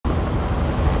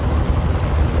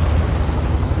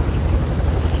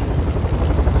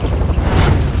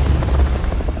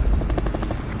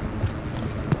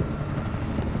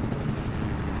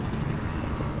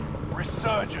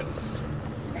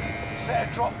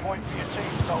point for your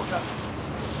team, soldier.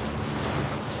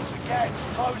 The gas is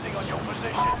closing on your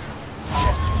position.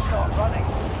 Suggest you start running.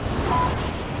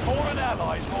 Fallen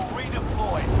allies will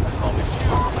redeploy as long as you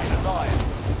remain alive.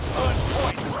 Earn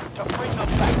points to bring them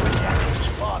back to the Aorus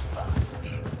faster.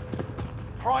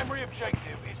 Primary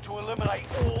objective is to eliminate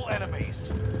all enemies.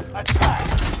 Attack!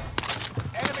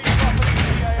 Enemy dropping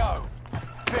into the AO.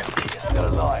 50 is still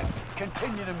alive.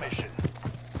 Continue the mission.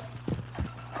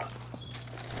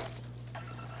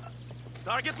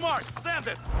 Target marked. Send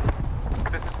it.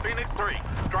 This is Phoenix 3.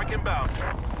 Strike inbound.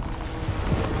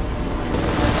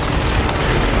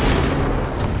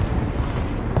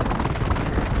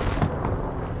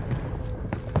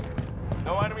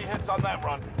 No enemy hits on that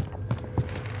run.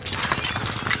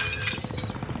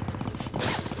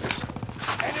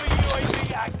 Enemy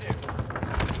UAV active.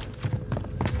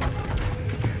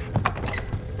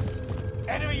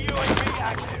 Enemy UAV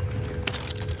active.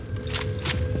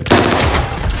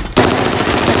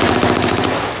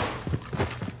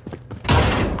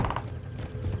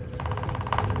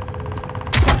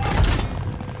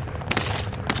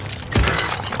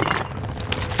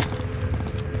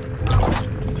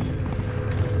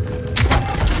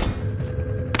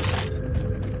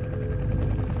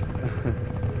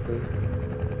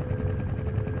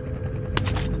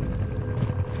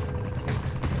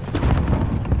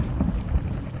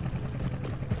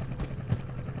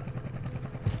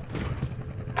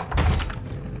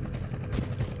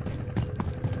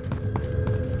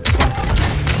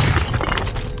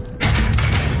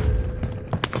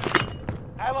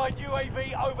 Allied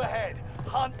UAV overhead.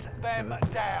 Hunt them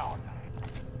down.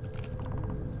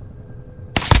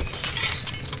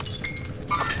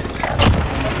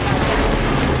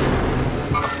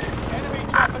 Enemy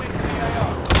dropping into the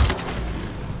AO.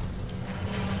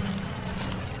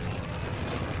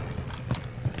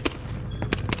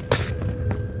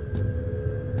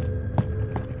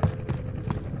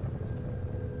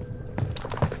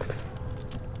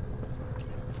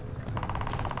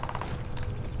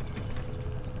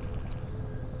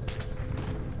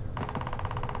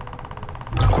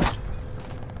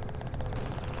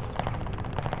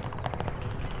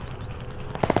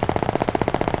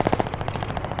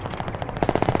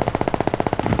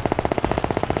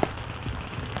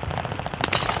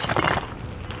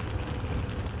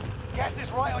 Gas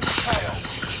is right on your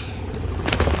tail.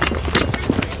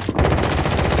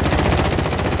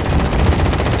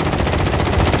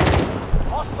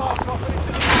 Hostile dropping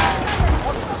into the air.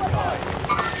 Watch the sky.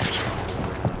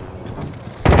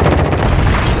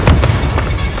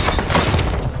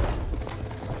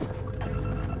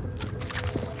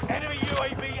 Enemy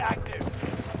UAV active.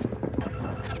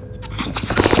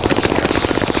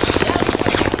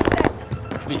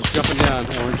 He's jumping down,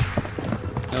 Orange.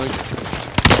 No,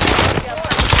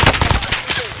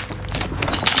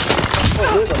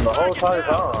 The whole time.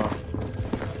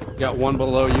 got one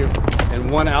below you, and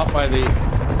one out by the...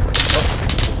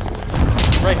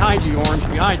 Oh. Right behind you, Orange,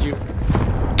 behind you.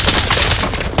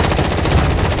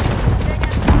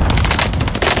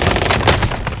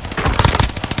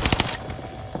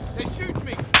 They shoot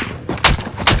me.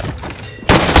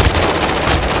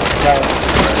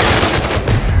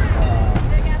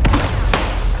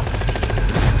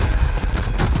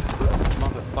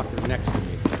 Motherfucker next to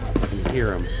me. You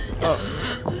hear him. Oh.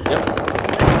 Yep.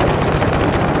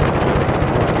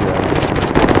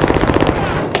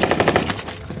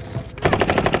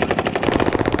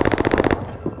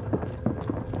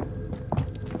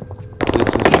 This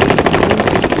is interesting.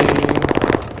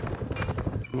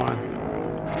 Come on.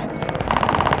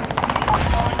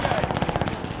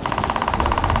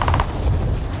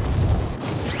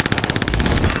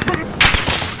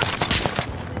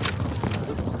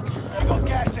 You got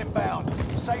gas inbound.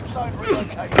 Safe zone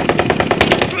relocated.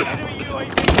 Enemy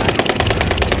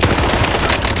UAV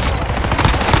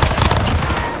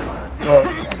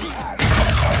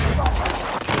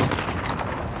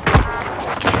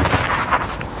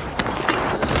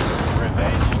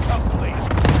Revenge complete.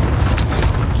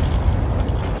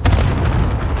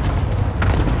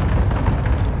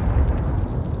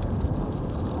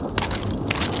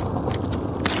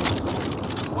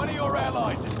 One of your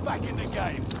allies is back in the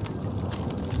game.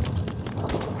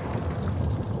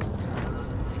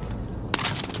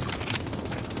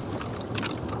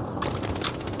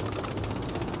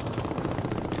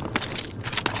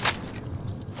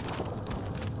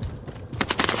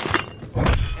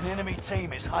 An enemy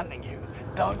team is hunting you.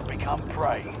 Don't become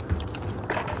prey.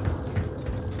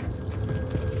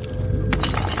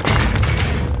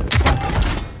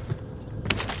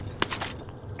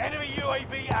 Enemy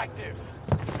UAV active.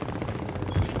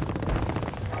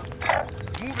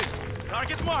 Moving.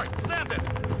 Target marked. Send it.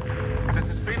 This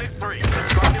is Phoenix 3.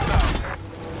 Strike inbound.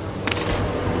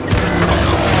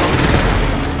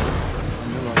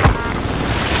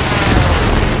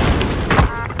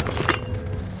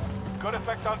 Good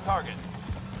effect on target.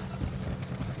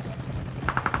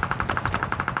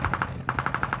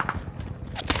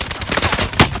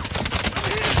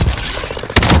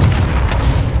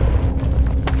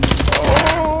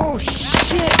 Oh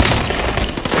shit!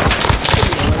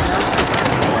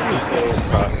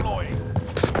 Deploying.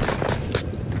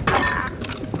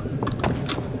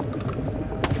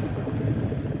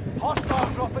 Hostile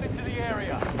dropping into the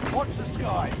area. Watch the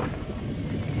skies.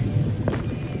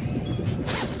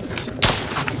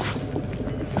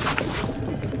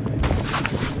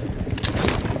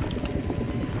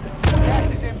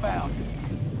 Gas is inbound.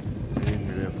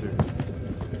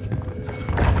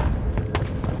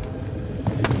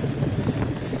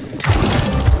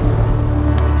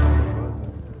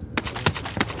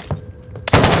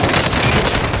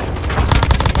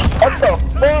 What the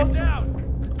fuck? Down.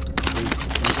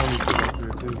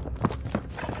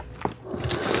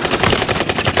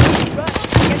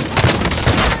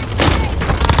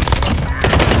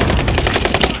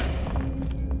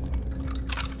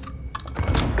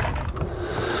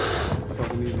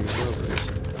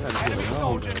 Enemy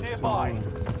soldier nearby.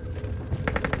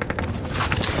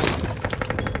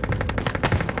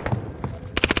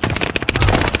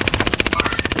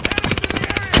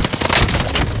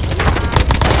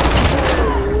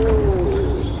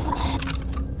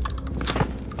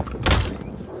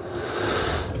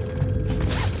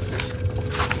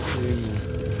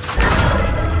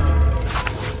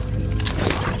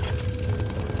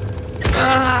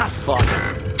 Ah, fuck.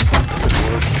 Good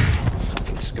work.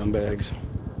 Fucking scumbags.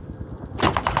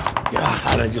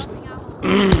 God, I just...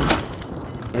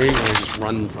 There you go, I just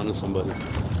run in front of somebody.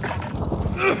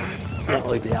 Not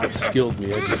like they outskilled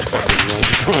me, I just fucking run in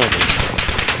front of them.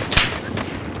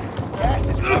 Gas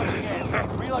is closing in.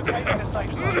 Relocating the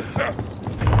safe zone.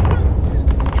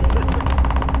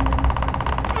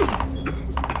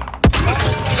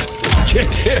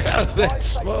 Get out of that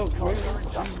smoke, man.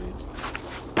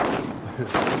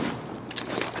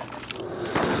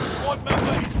 Squad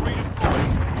member is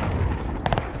redeploying.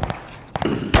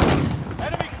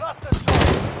 Enemy cluster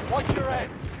strike. Watch your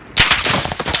heads.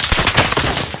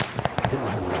 There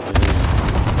are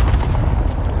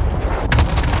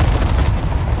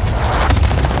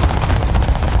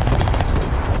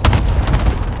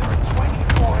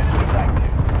 24 enemies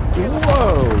active.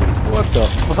 Whoa, what the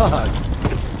fuck?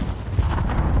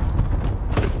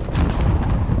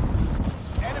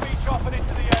 Enemy dropping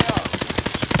into the AO.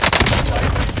 Stay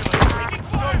vigilant.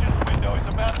 Insurgent's window is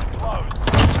about to close.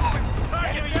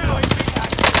 Enemy UAV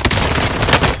active.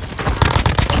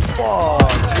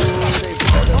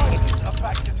 Targets are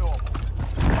back to normal.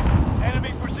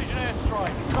 Enemy precision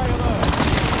airstrike. Stay alert.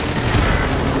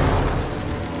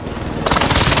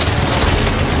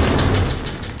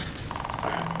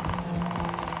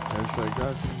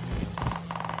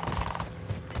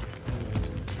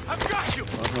 I've got you.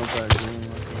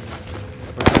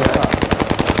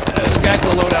 There's a guy to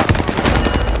load out.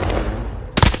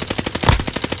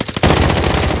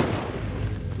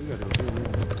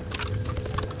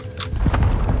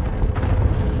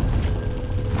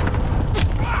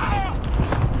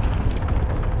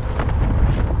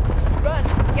 Run!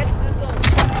 Get to the zone!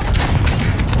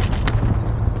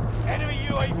 Enemy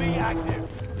UAV active.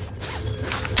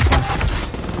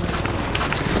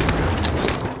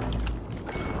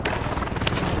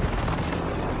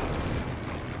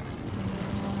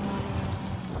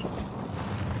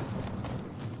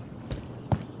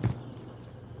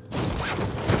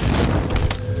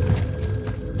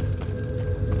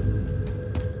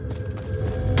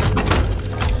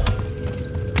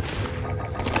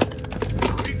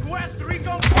 Request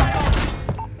recon flyover.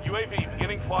 UAV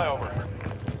beginning flyover.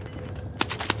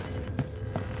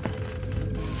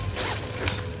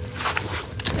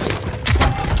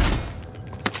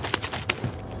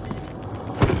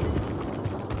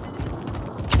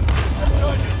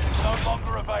 Insurgents is no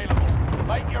longer available.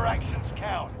 Make your actions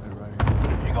count.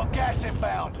 You got gas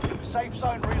inbound. Safe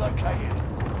zone relocated.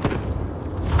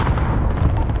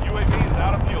 UAV is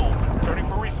out of fuel. Turning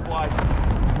for resupply.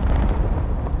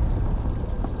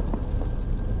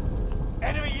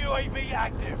 Enemy UAV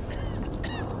active.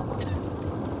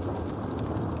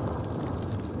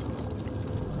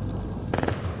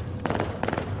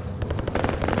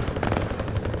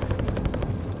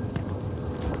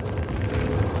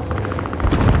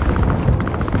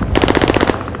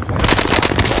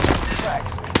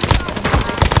 Tracks.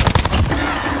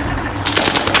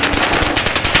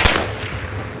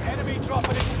 Enemy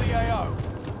dropping into the AO.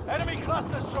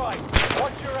 Cluster strike.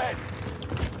 Watch your heads.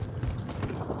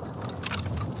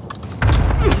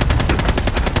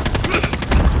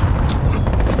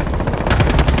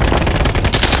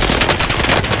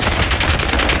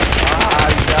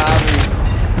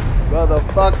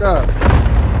 Motherfucker!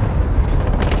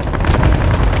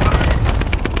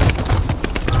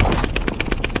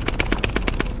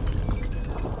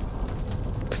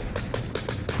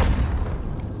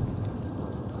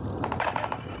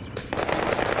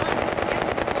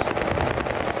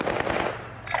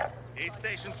 Aid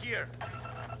station here.